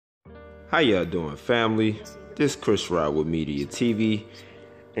How y'all doing, family? This Chris Rod with Media TV,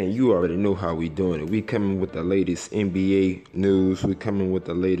 and you already know how we doing it. We coming with the latest NBA news. We coming with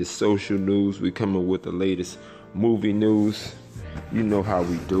the latest social news. We coming with the latest movie news. You know how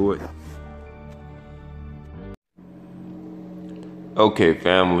we do it. Okay,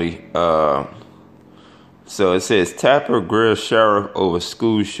 family. So it says Tapper grills sheriff over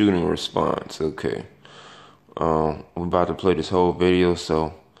school shooting response. Okay. We're about to play this whole video,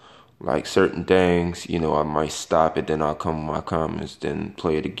 so like certain things, you know, I might stop it, then I'll come with my comments, then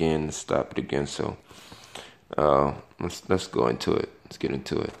play it again, and stop it again. So let's go into it. Let's get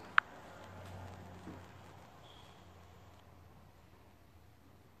into it.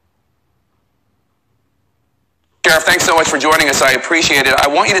 Sheriff, thanks so much for joining us. I appreciate it. I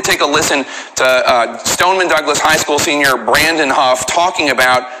want you to take a listen to Stoneman Douglas High School senior Brandon Huff talking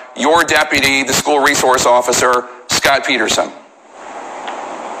about your deputy, the school resource officer, Scott Peterson.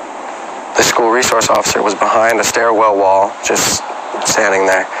 The school resource officer was behind a stairwell wall, just standing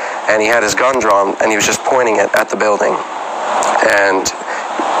there, and he had his gun drawn, and he was just pointing it at the building, and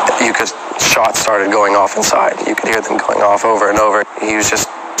shots started going off inside. You could hear them going off over and over. He was just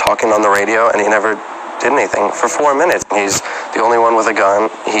talking on the radio, and he never did anything for 4 minutes. He's the only one with a gun.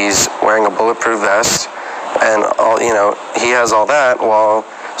 He's wearing a bulletproof vest, and he has all that while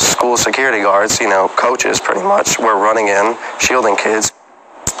school security guards, coaches pretty much, were running in, shielding kids.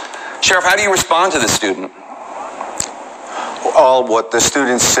 Sheriff, how do you respond to this student? All what the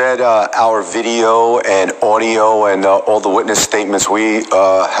students said, our video and audio and all the witness statements we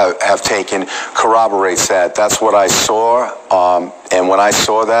have taken corroborates that. That's what I saw. And when I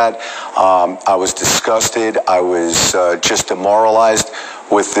saw that, I was disgusted. I was just demoralized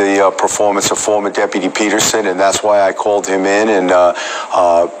with the performance of former Deputy Peterson, and that's why I called him in and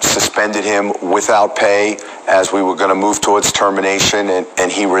suspended him without pay as we were going to move towards termination,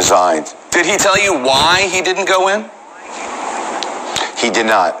 and he resigned. Did he tell you why he didn't go in? He did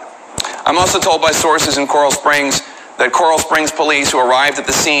not. I'm also told by sources in Coral Springs that Coral Springs police who arrived at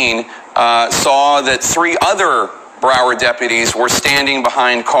the scene saw that 3 other Broward deputies were standing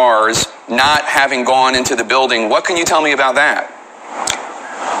behind cars, not having gone into the building. What can you tell me about that?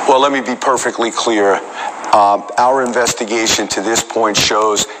 Well, let me be perfectly clear. Our investigation to this point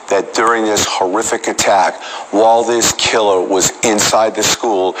shows that during this horrific attack, while this killer was inside the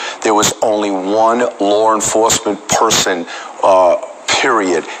school, there was only one law enforcement person,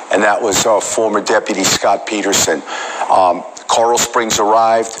 period, and that was former Deputy Scott Peterson. Coral Springs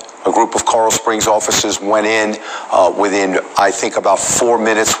arrived. A group of Coral Springs officers went in within, I think, about 4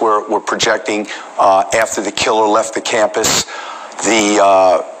 minutes. We're projecting after the killer left the campus.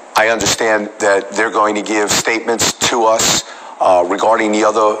 I understand that they're going to give statements to us regarding the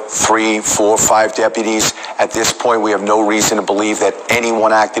other 3, 4, 5 deputies. At this point, we have no reason to believe that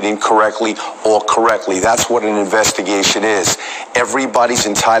anyone acted incorrectly or correctly. That's what an investigation is. Everybody's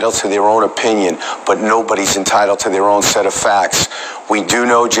entitled to their own opinion, but nobody's entitled to their own set of facts. We do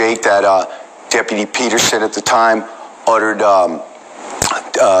know, Jake, that Deputy Peterson at the time uttered,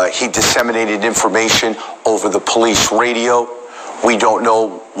 he disseminated information over the police radio. We don't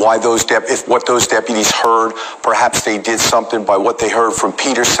know why what those deputies heard. Perhaps they did something by what they heard from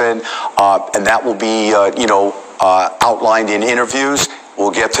Peterson, and that will be, outlined in interviews.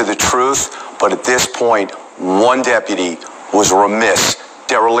 We'll get to the truth. But at this point, one deputy was remiss,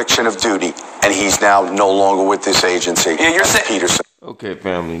 dereliction of duty, and he's now no longer with this agency. Yeah, you're saying Peterson. Okay,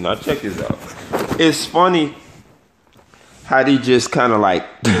 family. Now check this out. It's funny how they just kind of like.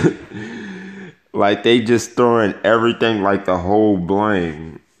 Like they just throwing everything, like the whole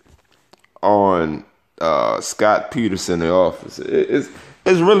blame on Scott Peterson, the officer. It's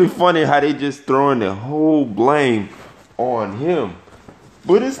really funny how they just throwing the whole blame on him.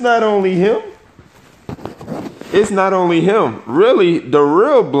 But it's not only him. It's not only him. Really, the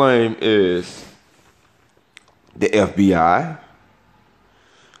real blame is the FBI.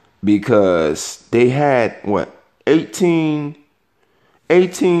 Because they had, 18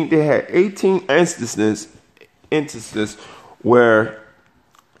 instances where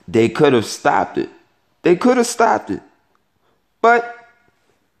they could have stopped it. They could have stopped it. But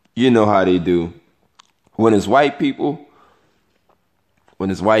you know how they do. When it's white people,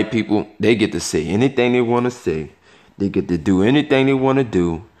 they get to say anything they want to say. They get to do anything they want to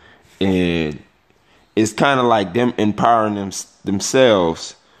do. And it's kind of like them empowering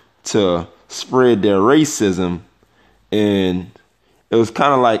themselves to spread their racism. And it was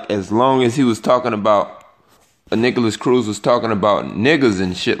kind of like, as long as he was talking about, Nicholas Cruz was talking about niggas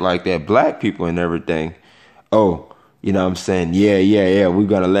and shit like that, black people and everything. Oh, you know what I'm saying? Yeah, we're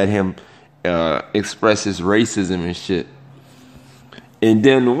going to let him express his racism and shit. And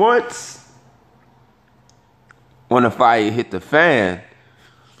then once when the fire hit the fan,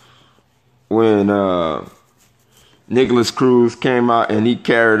 when Nicholas Cruz came out and he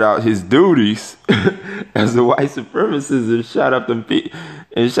carried out his duties as a white supremacist and shot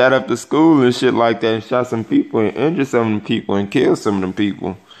up the school and shit like that, and shot some people and injured some of them people and killed some of them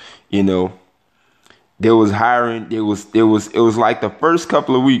people. You know, there was hiring. It was like the first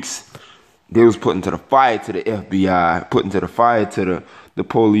couple of weeks they was putting to the fire to the FBI, putting to the fire to the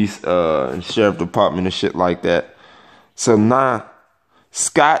police and sheriff department and shit like that. So now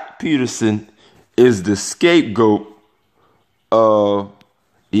Scott Peterson is the scapegoat of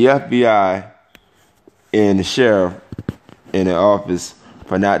the FBI and the sheriff in the office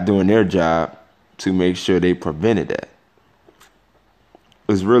for not doing their job to make sure they prevented that.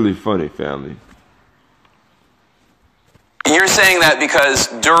 It's really funny, family. You're saying that because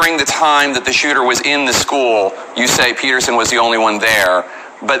during the time that the shooter was in the school, you say Peterson was the only one there,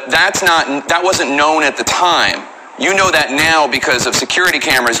 but that wasn't known at the time. You know that now because of security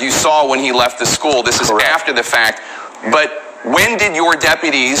cameras you saw when he left the school. This is correct. After the fact. But when did your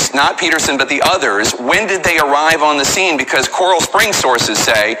deputies, not Peterson but the others, when did they arrive on the scene? Because Coral Springs sources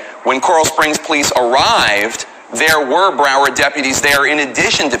say when Coral Springs police arrived, there were Broward deputies there in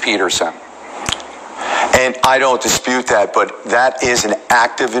addition to Peterson. And I don't dispute that, but that is an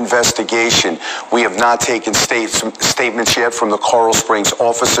active investigation. We have not taken statements yet from the Coral Springs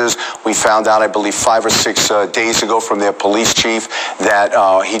officers. We found out, I believe, 5 or 6 days ago from their police chief that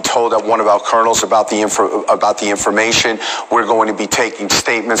he told one of our colonels about the information. We're going to be taking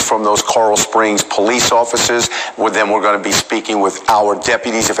statements from those Coral Springs police officers. Then we're going to be speaking with our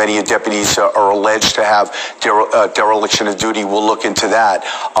deputies. If any deputies are alleged to have dereliction of duty, we'll look into that.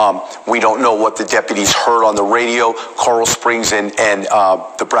 We don't know what the deputies heard on the radio. Coral Springs and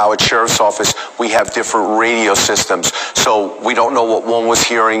the Broward Sheriff's Office, we have different radio systems. So we don't know what one was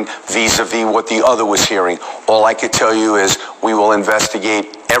hearing vis-a-vis what the other was hearing. All I can tell you is we will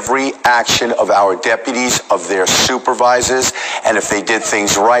investigate every action of our deputies, of their supervisors, and if they did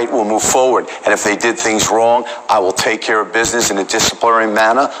things right, we'll move forward. And if they did things wrong, I will take care of business in a disciplinary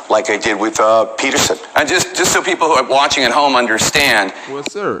manner like I did with Peterson. And just so people who are watching at home understand. Well,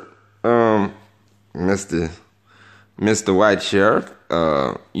 sir, Mr. White Sheriff,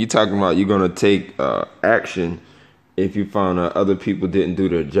 you talking about you're going to take action if you found out other people didn't do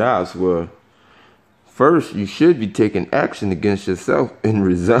their jobs. Well, first, you should be taking action against yourself and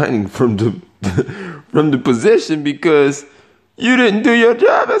resigning from the position because you didn't do your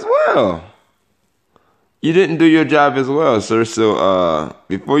job as well. You didn't do your job as well, sir. So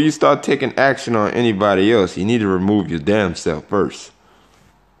before you start taking action on anybody else, you need to remove your damn self first.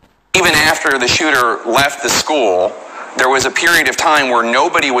 Even after the shooter left the school, there was a period of time where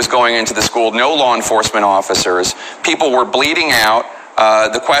nobody was going into the school, no law enforcement officers. People were bleeding out.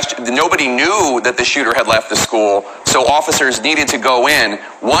 Nobody knew that the shooter had left the school, so officers needed to go in.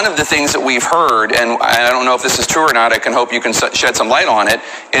 One of the things that we've heard, and I don't know if this is true or not, I can hope you can shed some light on it,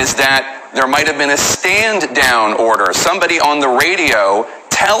 is that there might have been a stand-down order. Somebody on the radio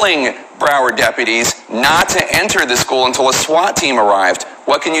telling Broward deputies not to enter the school until a SWAT team arrived.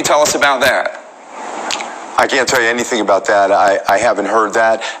 What can you tell us about that? I can't tell you anything about that. I haven't heard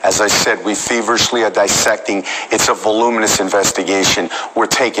that. As I said, we feverishly are dissecting. It's a voluminous investigation. We're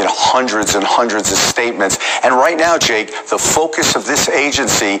taking hundreds and hundreds of statements. And right now, Jake, the focus of this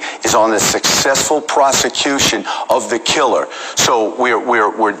agency is on the successful prosecution of the killer. So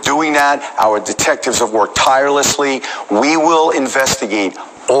we're doing that. Our detectives have worked tirelessly. We will investigate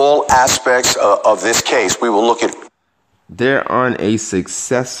all aspects of this case. We will look at... They're on a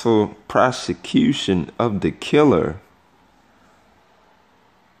successful prosecution of the killer.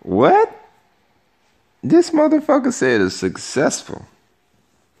 What? This motherfucker said it's successful.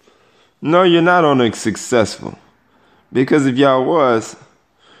 No, you're not on a successful. Because if y'all was,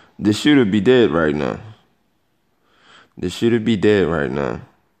 the shooter be dead right now. The shooter be dead right now.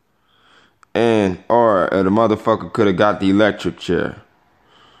 Or the motherfucker could have got the electric chair.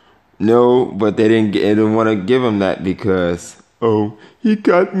 No, but they didn't want to give him that because, he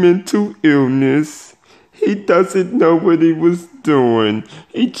got mental illness. He doesn't know what he was doing.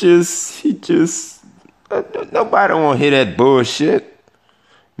 He just, nobody want to hear that bullshit.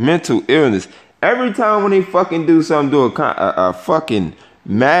 Mental illness. Every time when they fucking do something, do a fucking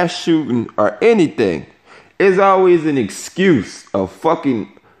mass shooting or anything, it's always an excuse of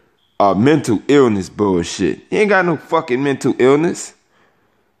fucking mental illness bullshit. You ain't got no fucking mental illness.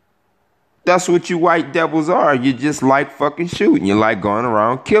 That's what you white devils are. You just like fucking shooting. You like going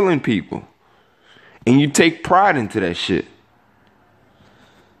around killing people. And you take pride into that shit.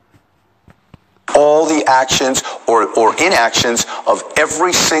 all the actions or inactions of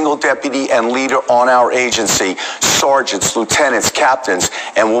every single deputy and leader on our agency, sergeants, lieutenants, captains,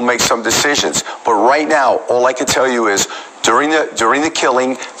 and we'll make some decisions. But right now, all I can tell you is during the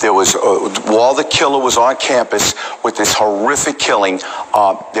killing, there was while the killer was on campus with this horrific killing,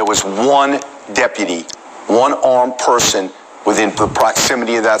 there was one deputy, one armed person within the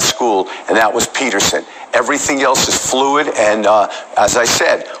proximity of that school, and that was Peterson. Everything else is fluid, and as I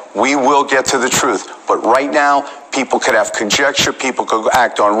said, we will get to the truth. But right now, people could have conjecture, people could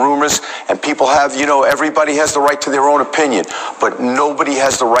act on rumors, and people have, everybody has the right to their own opinion, but nobody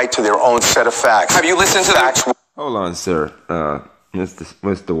has the right to their own set of facts. Have you listened to facts? Hold on, sir.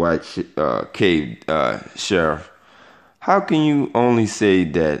 Mr. White Cave Sheriff. How can you only say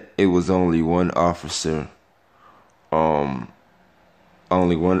that it was only one officer?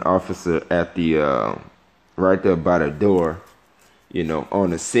 Only one officer at the right there by the door, on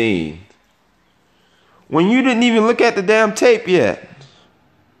the scene, when you didn't even look at the damn tape yet.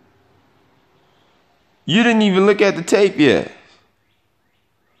 You didn't even look at the tape yet.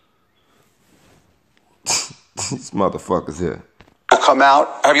 These motherfuckers here. Come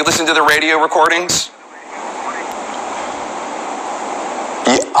out. Have you listened to the radio recordings?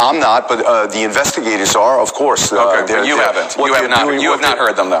 Yeah, I'm not, but the investigators are, of course. Okay, but you haven't. You have not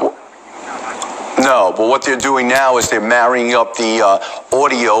heard them, though. No, but what they're doing now is they're marrying up the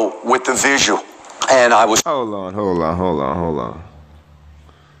audio with the visual. And I was... Hold on.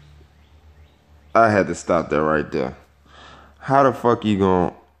 I had to stop that right there. How the fuck you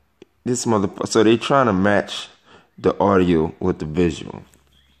gonna... This motherfucker... So they trying to match the audio with the visual.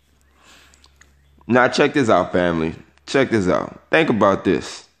 Now check this out, family. Check this out. Think about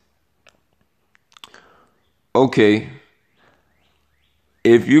this. Okay.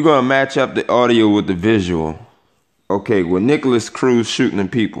 If you're going to match up the audio with the visual, okay, with Nicholas Cruz shooting the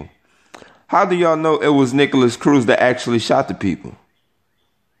people, how do y'all know it was Nicholas Cruz that actually shot the people?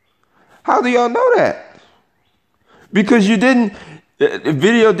 How do y'all know that? Because the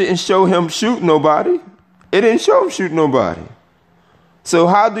video didn't show him shoot nobody. It didn't show him shoot nobody. So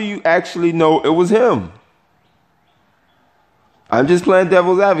how do you actually know it was him? I'm just playing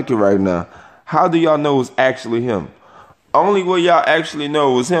devil's advocate right now. How do y'all know it was actually him? Only way y'all actually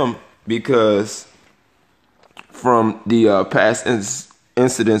know it was him because from the past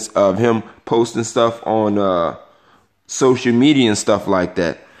incidents of him posting stuff on social media and stuff like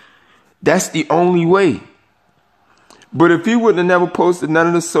that. That's the only way. But if he would have never posted none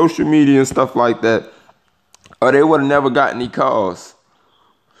of the social media and stuff like that, or they would have never got any calls,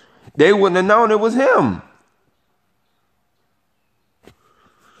 they wouldn't have known it was him.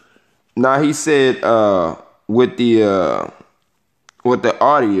 Now he said with the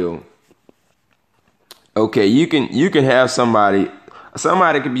audio, okay, you can have somebody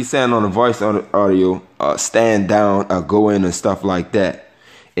could be saying on the voice on the audio, stand down or go in and stuff like that,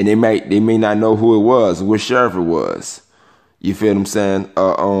 and they may not know who it was, which sheriff it was. You feel what I'm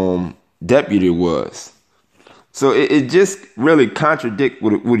saying? Deputy it was. So it just really contradict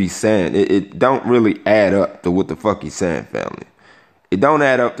what he's saying. It don't really add up to what the fuck he's saying, family. It don't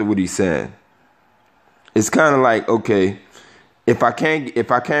add up to what he's saying. It's kind of like, okay, if I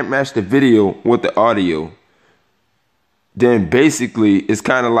can't match the video with the audio, then basically it's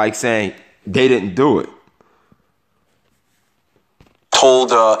kind of like saying they didn't do it.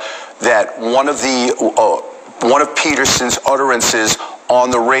 Told that one of Peterson's utterances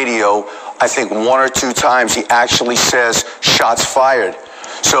on the radio, I think 1 or 2 times, he actually says shots fired.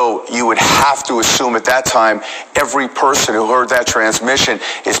 So you would have to assume at that time, every person who heard that transmission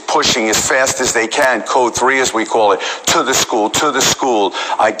is pushing as fast as they can, code 3 as we call it, to the school,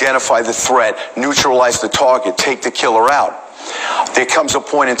 identify the threat, neutralize the target, take the killer out. There comes a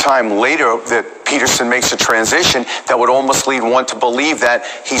point in time later that Peterson makes a transition that would almost lead one to believe that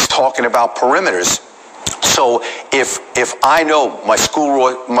he's talking about perimeters. So if I know my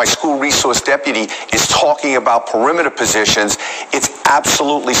school resource deputy is talking about perimeter positions, it's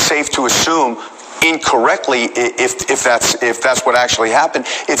absolutely safe to assume, incorrectly, if that's what actually happened,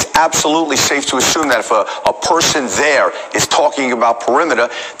 it's absolutely safe to assume that if a person there is talking about perimeter,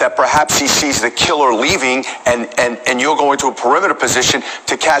 that perhaps he sees the killer leaving and you're going to a perimeter position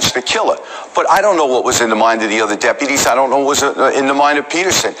to catch the killer. But I don't know what was in the mind of the other deputies. I don't know what was in the mind of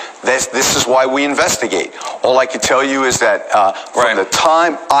Peterson. This is why we investigate. All I can tell you is that from the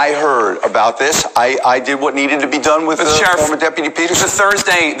time I heard about this, I did what needed to be done with former Deputy Peterson. The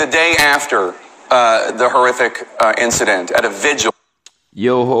Thursday, the day after the horrific incident, at a vigil.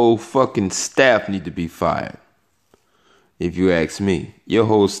 Your whole fucking staff need to be fired. If you ask me, your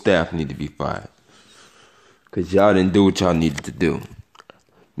whole staff need to be fired. Because y'all didn't do what y'all needed to do.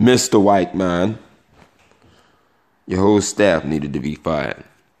 Mr. White Man. Your whole staff needed to be fired.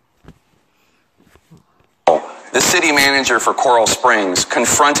 The city manager for Coral Springs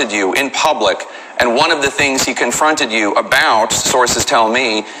confronted you in public, and one of the things he confronted you about, sources tell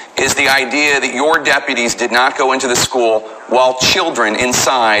me, is the idea that your deputies did not go into the school while children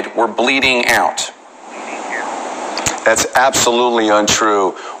inside were bleeding out. That's absolutely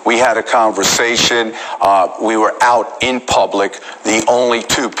untrue. We had a conversation. We were out in public. The only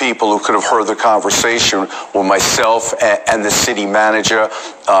two people who could have heard the conversation were myself and the city manager.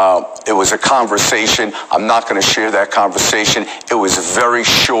 It was a conversation. I'm not going to share that conversation. It was very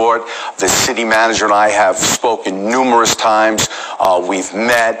short. The city manager and I have spoken numerous times. We've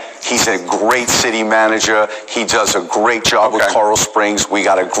met. He's a great city manager. He does a great job with Coral Springs. We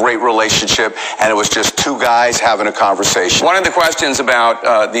got a great relationship, and it was just two guys having a conversation. One of the questions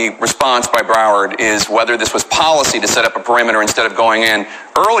about the response by Broward is whether this was policy to set up a perimeter instead of going in.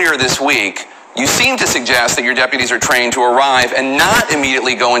 Earlier this week, you seem to suggest that your deputies are trained to arrive and not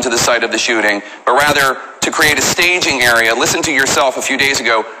immediately go into the site of the shooting, but rather to create a staging area. Listen to yourself a few days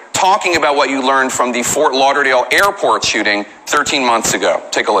ago talking about what you learned from the Fort Lauderdale airport shooting 13 months ago.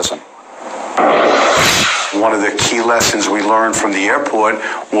 Take a listen. One of the key lessons we learned from the airport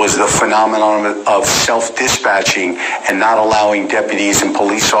was the phenomenon of self-dispatching and not allowing deputies and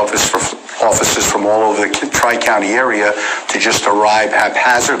police officers from all over the Tri-County area to just arrive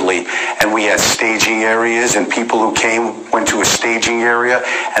haphazardly. And we had staging areas, and people who went to a staging area,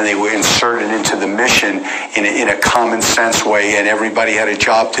 and they were inserted into the mission in a common sense way, and everybody had a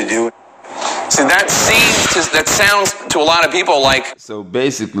job to do. So that sounds to a lot of people like... So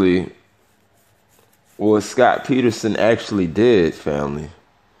basically, what Scott Peterson actually did, family,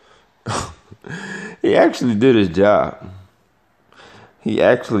 he actually did his job. He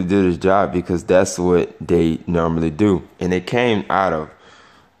actually did his job because that's what they normally do. And it came out of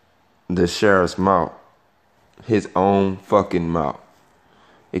the sheriff's mouth. His own fucking mouth.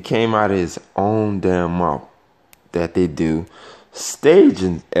 It came out of his own damn mouth that they do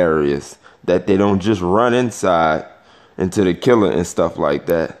staging areas, that they don't just run inside into the killer and stuff like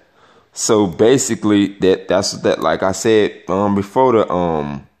that. So basically, that's like I said before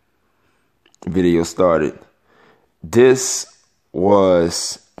the video started, this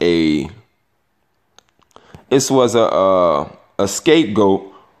was a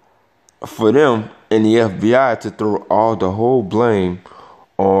scapegoat for them and the FBI to throw all the whole blame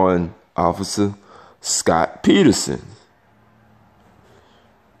on Officer Scott Peterson.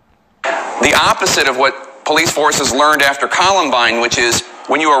 The opposite of what police forces learned after Columbine, which is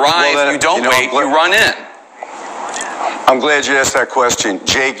when you arrive, you don't wait, you run in. I'm glad you asked that question.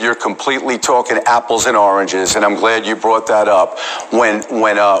 Jake, you're completely talking apples and oranges, and I'm glad you brought that up. When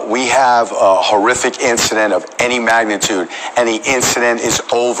we have a horrific incident of any magnitude, and the incident is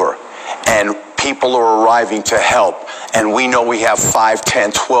over, and people are arriving to help, and we know we have 5,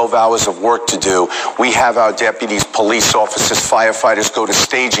 10, 12 hours of work to do. We have our deputies, police officers, firefighters go to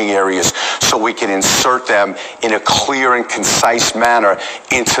staging areas so we can insert them in a clear and concise manner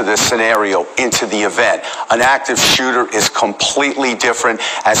into the scenario, into the event. An active shooter is completely different.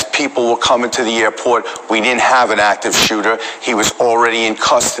 As people were coming to the airport, we didn't have an active shooter. He was already in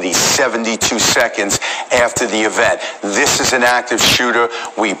custody 72 seconds after the event. This is an active shooter.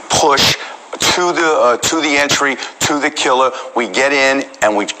 We push to the entry, to the killer. We get in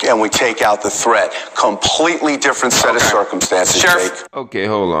and we take out the threat. Completely different set of circumstances, Sheriff. Jake. Okay,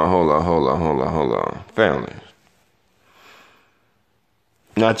 hold on. Family.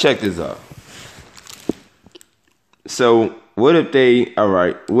 Now check this out. So what if they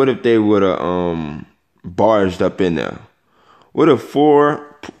would have barged up in there? What if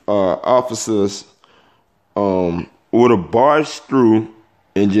 4 officers would have barged through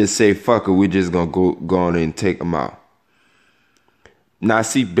and just say, fuck it, we just gonna go on and take them out? Now,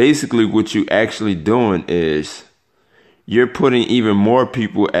 see, basically what you actually doing is you're putting even more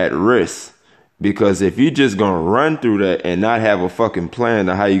people at risk. Because if you just gonna run through that and not have a fucking plan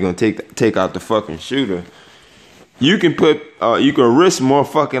on how you gonna take out the fucking shooter, you can risk more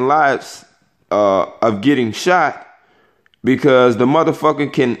fucking lives of getting shot, because the motherfucker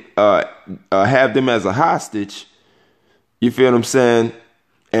can have them as a hostage. You feel what I'm saying?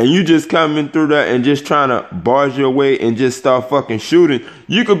 And you just coming through that and just trying to barge your way and just start fucking shooting.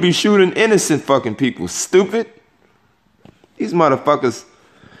 You could be shooting innocent fucking people. Stupid. These motherfuckers.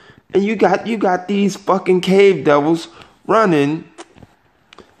 And you got these fucking cave devils running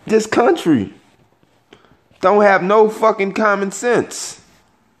this country. Don't have no fucking common sense.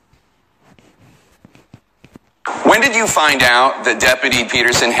 When did you find out that Deputy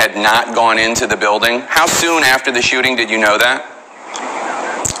Peterson had not gone into the building? How soon after the shooting did you know that?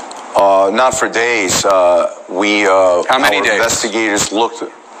 Not for days. How many days? Investigators looked.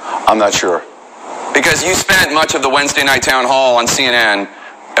 I'm not sure. Because you spent much of the Wednesday night town hall on CNN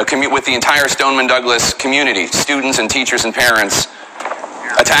with the entire Stoneman Douglas community, students and teachers and parents,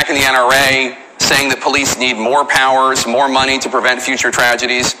 attacking the NRA, saying that police need more powers, more money to prevent future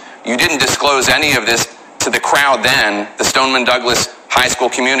tragedies. You didn't disclose any of this to the crowd then, the Stoneman Douglas high school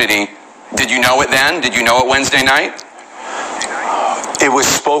community. Did you know it then? Did you know it Wednesday night? It was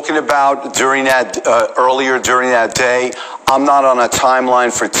spoken about during that earlier during that day. I'm not on a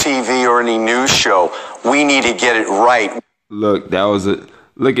timeline for TV or any news show. We need to get it right. Look, that was it.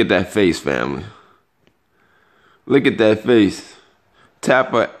 Look at that face, family. Look at that face.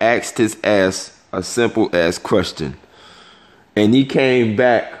 Tapper asked his ass a simple ass question, and he came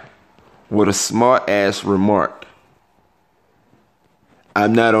back with a smart ass remark.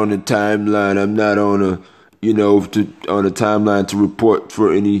 I'm not on the timeline. I'm not on a, on a timeline to report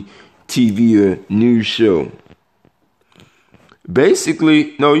for any TV or news show.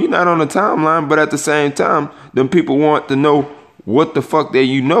 Basically, no, you're not on the timeline, but at the same time, them people want to know what the fuck that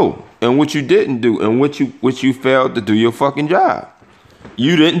you know and what you didn't do and what you failed to do your fucking job.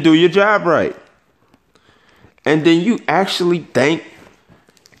 You didn't do your job right. And then you actually think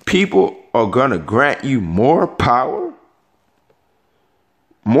people are gonna grant you more power?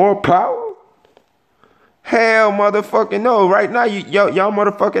 More power? Hell motherfucking no. Right now, y'all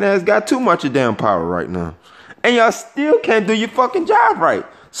motherfucking ass got too much of damn power right now. And y'all still can't do your fucking job right.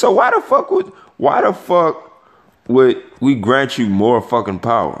 So why the fuck would we grant you more fucking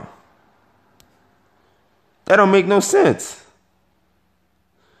power? That don't make no sense.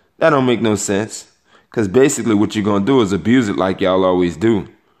 That don't make no sense. Because basically what you're going to do is abuse it like y'all always do.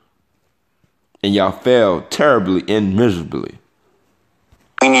 And y'all fail terribly and miserably.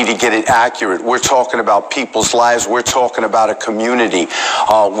 We need to get it accurate. We're talking about people's lives. We're talking about a community.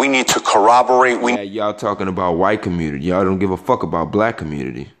 We need to corroborate. Yeah, y'all talking about white community. Y'all don't give a fuck about black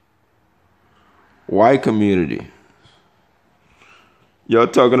community. White community. Y'all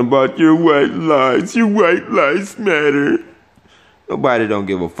talking about your white lives. Your white lives matter. Nobody don't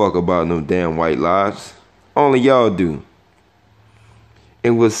give a fuck about no damn white lives. Only y'all do.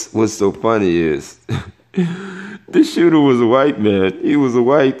 And what's so funny is the shooter was a white man. He was a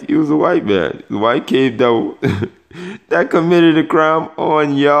white man. The white kid though that committed a crime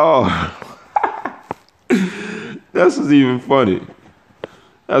on y'all. That's what's even funny.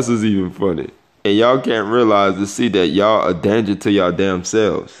 That's what's even funny. And y'all can't realize to see that y'all a danger to y'all damn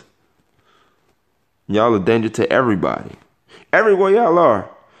selves. Y'all a danger to everybody. Everywhere y'all are.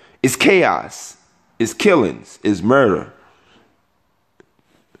 It's chaos. It's killings. It's murder.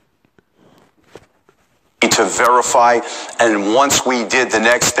 To verify, and once we did the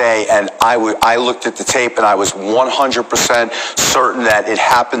next day, and I looked at the tape and I was 100% certain that it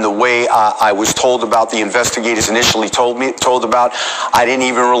happened the way I was told about, the investigators initially told about. I didn't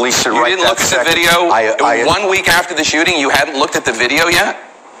even release it right. You didn't look at the video? 1 week after the shooting, you hadn't looked at the video yet?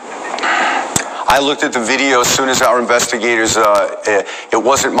 I looked at the video as soon as our investigators, it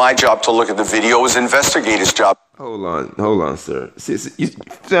wasn't my job to look at the video, it was investigators' job. Hold on, sir.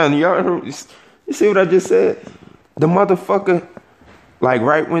 You see what I just said? The motherfucker,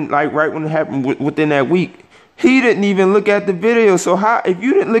 right when it happened within that week, he didn't even look at the video. So if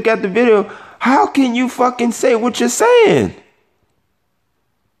you didn't look at the video, how can you fucking say what you're saying?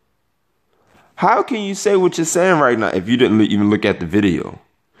 How can you say what you're saying right now if you didn't even look at the video?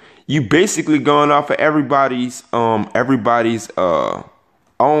 You basically going off of everybody's own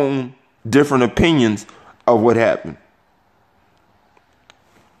different opinions of what happened.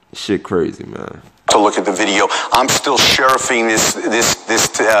 Shit crazy, man. To look at the video, I'm still sheriffing this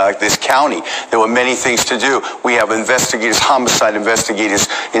county. There were many things to do. We have investigators, homicide investigators,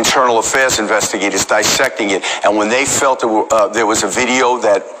 internal affairs investigators dissecting it. And when they felt there was a video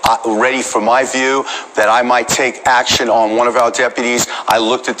that ready for my view, that I might take action on one of our deputies, I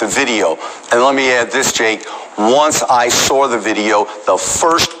looked at the video. And let me add this, Jake. Once I saw the video, the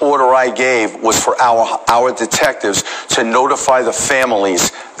first order I gave was for our detectives to notify the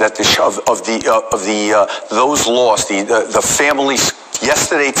families that those lost, the families.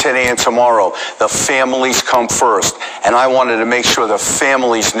 Yesterday, 10 a.m. tomorrow, the families come first. And I wanted to make sure the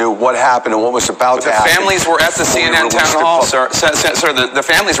families knew what happened and what was about to happen. The families were at the CNN town hall, sir. Sir, the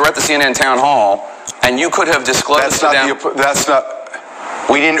families were at the CNN town hall, and you could have disclosed to them.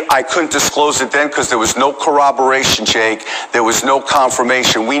 I couldn't disclose it then because there was no corroboration, Jake. There was no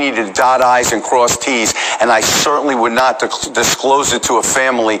confirmation. We needed to dot I's and cross T's, and I certainly would not disclose it to a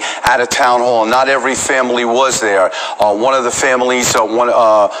family at a town hall. Not every family was there. One of the families,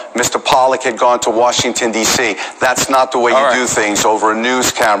 Mr. Pollock had gone to Washington, D.C. That's not the way you do things over a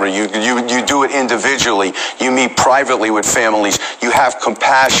news camera. You do it individually. You meet privately with families. You have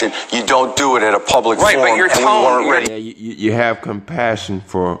compassion. You don't do it at a public forum. But your tone, yeah, you have compassion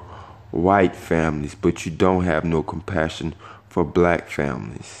for white families, but you don't have no compassion for black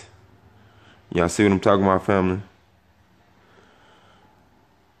families. Y'all see what I'm talking about, family?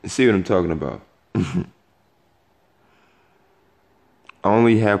 You see what I'm talking about?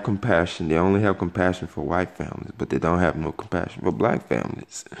 Only have compassion. They only have compassion for white families, but they don't have no compassion for black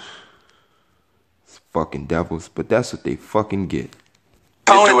families. It's fucking devils, but that's what they fucking get.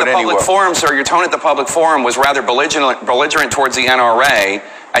 Tone at the public forum, sir. Your tone at the public forum was rather belligerent towards the NRA,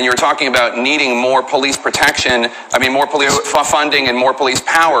 and you were talking about needing more police protection. I mean, more police funding and more police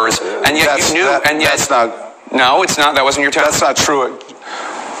powers, and yet you knew. That's not. No, it's not. That wasn't your tone. That's not true.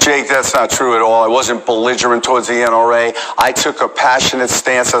 Jake, that's not true at all. I wasn't belligerent towards the NRA. I took a passionate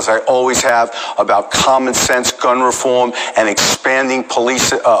stance, as I always have, about common sense gun reform and expanding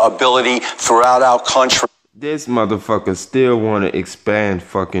police ability throughout our country. This motherfucker still want to expand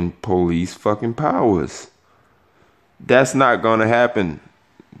fucking police fucking powers. That's not gonna happen.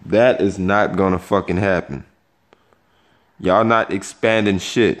 That is not gonna fucking happen. Y'all not expanding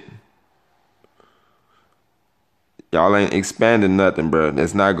shit. Y'all ain't expanding nothing, bro.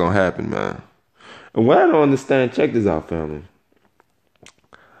 That's not gonna happen, man. And what I don't understand, check this out, family.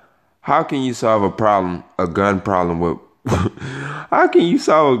 How can you solve a gun problem with how can you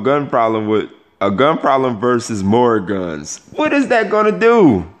solve a gun problem versus more guns? What is that gonna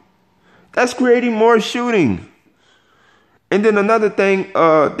do? That's creating more shooting. And then another thing,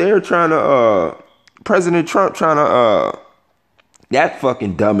 they're trying to President Trump trying to that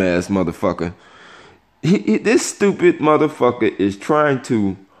fucking dumbass motherfucker. This stupid motherfucker is trying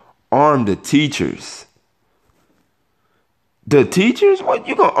to arm the teachers. The teachers? What?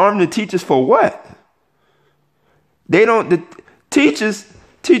 You gonna arm the teachers for what? The teachers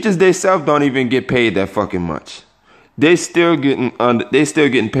themselves don't even get paid that fucking much. They still getting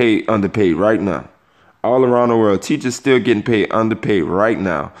paid underpaid right now. All around the world, teachers still getting paid underpaid right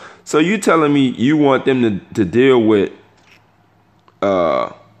now. So you telling me you want them to deal with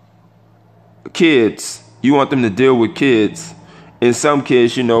kids? You want them to deal with kids, and some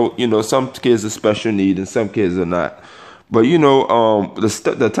kids, you know, some kids are special need and some kids are not. But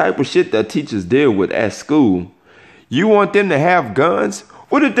the type of shit that teachers deal with at school, you want them to have guns?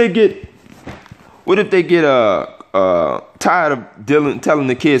 What if they get tired of telling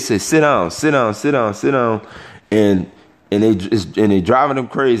the kids to sit down, and they driving them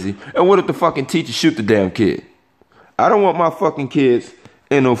crazy? And what if the fucking teacher shoot the damn kid? I don't want my fucking kids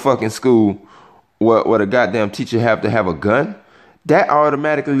in no fucking school where the goddamn teacher have to have a gun. That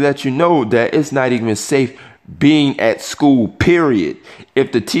automatically lets you know that it's not even safe being at school, period,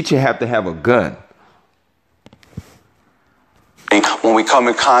 if the teacher have to have a gun. When we come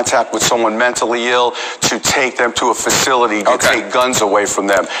in contact with someone mentally ill, to take them to a facility to take guns away from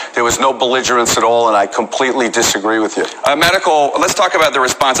them. There was no belligerence at all, and I completely disagree with you. Let's talk about the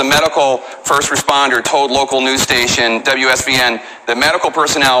response. A medical first responder told local news station WSVN that medical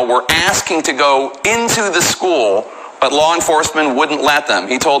personnel were asking to go into the school, but law enforcement wouldn't let them.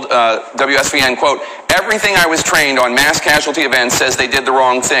 He told WSVN, quote, "Everything I was trained on mass casualty events says they did the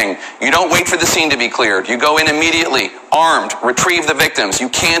wrong thing. You don't wait for the scene to be cleared. You go in immediately, armed, retrieve the victims. You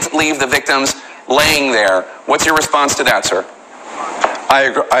can't leave the victims laying there." What's your response to that, sir? I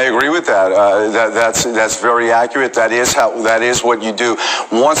agree with that. That's very accurate. That is what you do.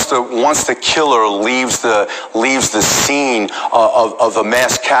 Once the killer leaves the scene of a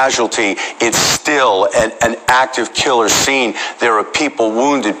mass casualty, it's still an active killer scene. There are people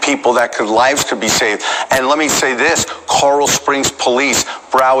wounded, people lives could be saved. And let me say this: Coral Springs Police,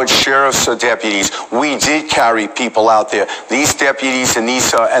 Broward Sheriff's deputies, we did carry people out there. These deputies and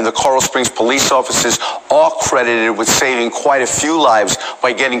the Coral Springs police officers are credited with saving quite a few lives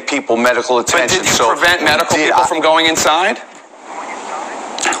by getting people medical attention. But did you prevent medical people from going inside?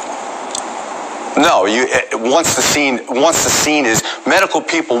 No, once the scene is, medical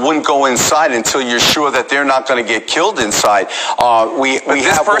people wouldn't go inside until you're sure that they're not going to get killed inside. This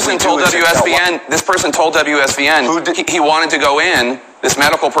person told WSVN he wanted to go in. This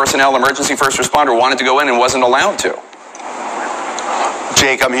medical personnel, emergency first responder, wanted to go in and wasn't allowed to.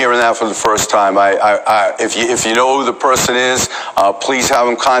 Jake, I'm hearing that for the first time. If you know who the person is, please have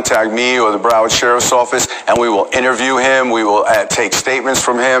him contact me or the Broward Sheriff's Office, and we will interview him. We will take statements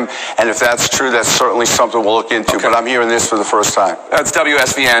from him, and if that's true, that's certainly something we'll look into. Okay. But I'm hearing this for the first time. That's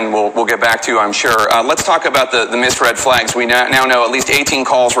WSVN. We'll get back to you, I'm sure. Let's talk about the missed red flags. We now know at least 18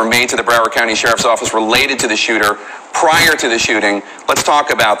 calls were made to the Broward County Sheriff's Office related to the shooter prior to the shooting. Let's talk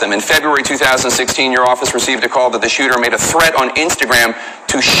about them. In February 2016, your office received a call that the shooter made a threat on Instagram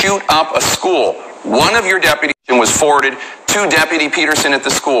to shoot up a school. One of your deputies was forwarded to Deputy Peterson at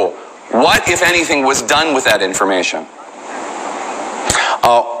the school. What, if anything, was done with that information?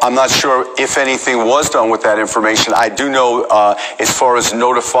 I'm not sure if anything was done with that information. I do know as far as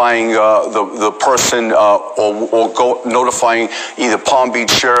notifying the person notifying either Palm Beach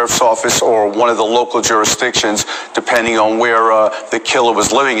Sheriff's Office or one of the local jurisdictions, depending on where the killer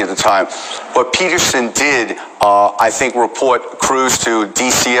was living at the time. But Peterson did, I think, report Cruz to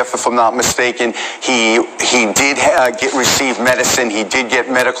DCF, if I'm not mistaken. He did receive medicine. He did get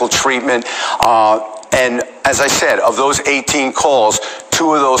medical treatment. And as I said, of those 18 calls,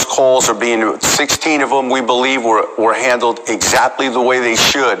 2 of those calls are 16 of them we believe were handled exactly the way they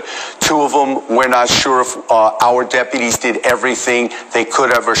should. 2 of them, we're not sure if our deputies did everything they could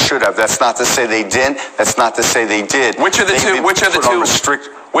have or should have. That's not to say they didn't. That's not to say they did. Which are the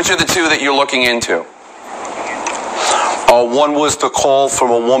two that you're looking into? One was the call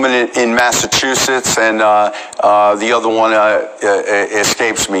from a woman in Massachusetts, and the other one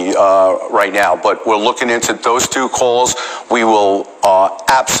escapes me right now. But we're looking into those 2 calls. We will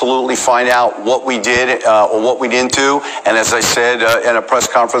absolutely find out what we did or what we didn't do. And as I said in a press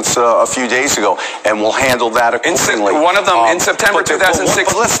conference a few days ago, and we'll handle that accordingly. One of them in September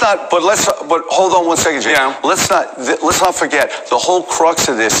 2006. But hold on one second, Jay. Yeah. Let's not forget the whole crux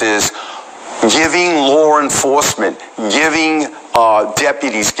of this is giving law enforcement, giving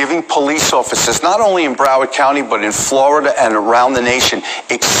deputies, giving police officers, not only in Broward County, but in Florida and around the nation,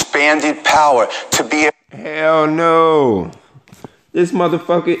 expanded power to be able... Hell no. This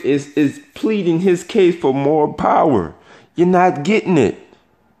motherfucker is pleading his case for more power. You're not getting it.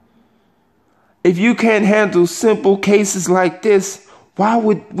 If you can't handle simple cases like this, why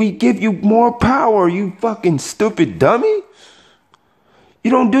would we give you more power, you fucking stupid dummy? You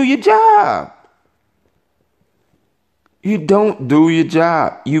don't do your job. You don't do your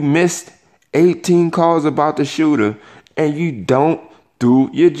job. You missed 18 calls about the shooter, and you don't do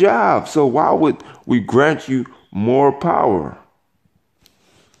your job. So why would we grant you more power?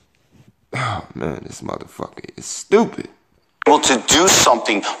 Oh, man, this motherfucker is stupid. To do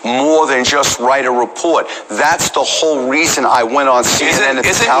something more than just write a report. That's the whole reason I went on CNN at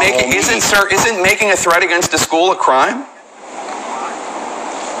the town hall meeting. Isn't making a threat against a school a crime?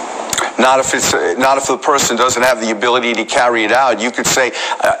 Not if the person doesn't have the ability to carry it out. You could say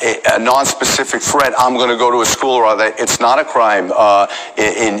a non-specific threat, I'm going to go to a school, or that it's not a crime.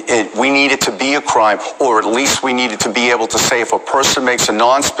 We need it to be a crime, or at least we need it to be able to say if a person makes a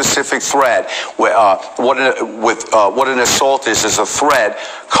non-specific threat, what an assault is a threat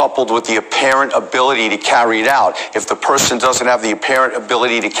coupled with the apparent ability to carry it out. If the person doesn't have the apparent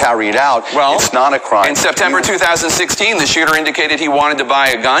ability to carry it out, it's not a crime. In September 2016, the shooter indicated he wanted to buy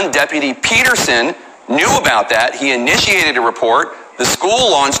a gun. Deputy Peterson knew about that. He initiated a report. The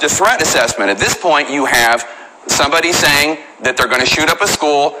school launched a threat assessment. At this point, you have somebody saying that they're going to shoot up a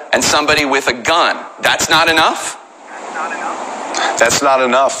school and somebody with a gun. That's not enough? That's not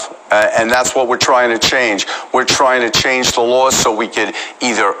enough. And that's what we're trying to change. We're trying to change the laws so we could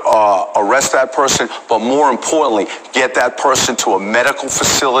either arrest that person, but more importantly, get that person to a medical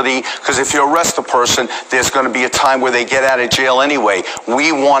facility. Because if you arrest a person, there's going to be a time where they get out of jail anyway.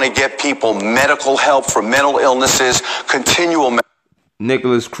 We want to get people medical help for mental illnesses, continual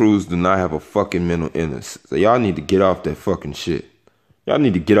Nikolas Cruz do not have a fucking mental illness. So y'all need to get off that fucking shit. Y'all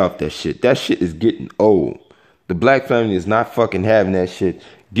need to get off that shit. That shit is getting old. The black family is not fucking having that shit.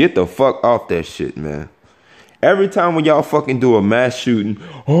 Get the fuck off that shit, man. Every time when y'all fucking do a mass shooting,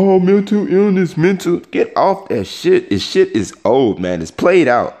 oh, mental illness, get off that shit. This shit is old, man. It's played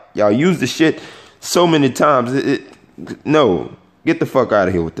out. Y'all use the shit so many times. No, get the fuck out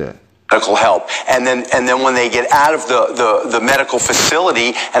of here with that. Medical help, and then when they get out of the medical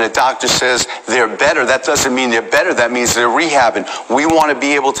facility and a doctor says they're better, that doesn't mean they're better. That means they're rehabbing. We want to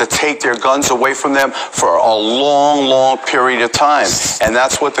be able to take their guns away from them for a long period of time, and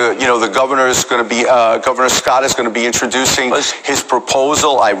that's what the governor is going to be. Governor Scott is going to be introducing his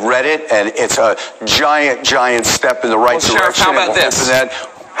proposal. I read it, and it's a giant step in the right direction. Sheriff, how about this?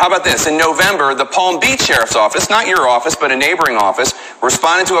 How about this? In November, the Palm Beach Sheriff's Office, not your office, but a neighboring office,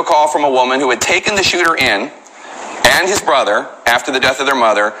 responded to a call from a woman who had taken the shooter in and his brother after the death of their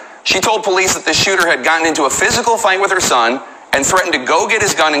mother. She told police that the shooter had gotten into a physical fight with her son and threatened to go get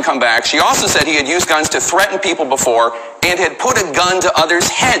his gun and come back. She also said he had used guns to threaten people before and had put a gun to others'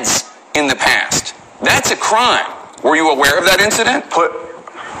 heads in the past. That's a crime. Were you aware of that incident?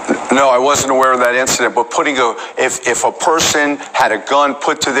 No, I wasn't aware of that incident, but if a person had a gun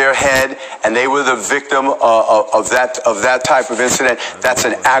put to their head and they were the victim of that type of incident, that's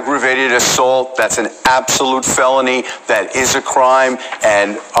an aggravated assault. That's an absolute felony. That is a crime,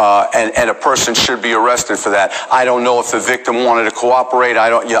 and a person should be arrested for that. I don't know if the victim wanted to cooperate.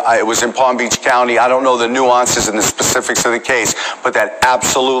 It was in Palm Beach County. I don't know the nuances and the specifics of the case, but that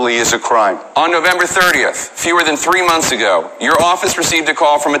absolutely is a crime. On November 30th, fewer than 3 months ago, your office received a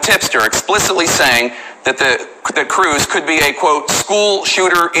call from a tipster explicitly saying that Cruz could be a, quote, school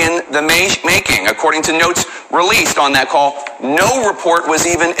shooter in the making. According to notes released on that call, no report was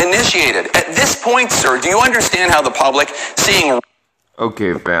even initiated. At this point, sir, do you understand how the public seeing...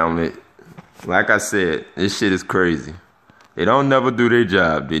 Okay, family. Like I said, this shit is crazy. They don't never do their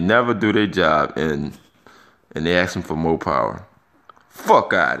job. They never do their job, and they asking for more power.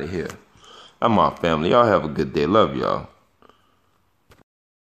 Fuck out of here. I'm off, family. Y'all have a good day. Love y'all.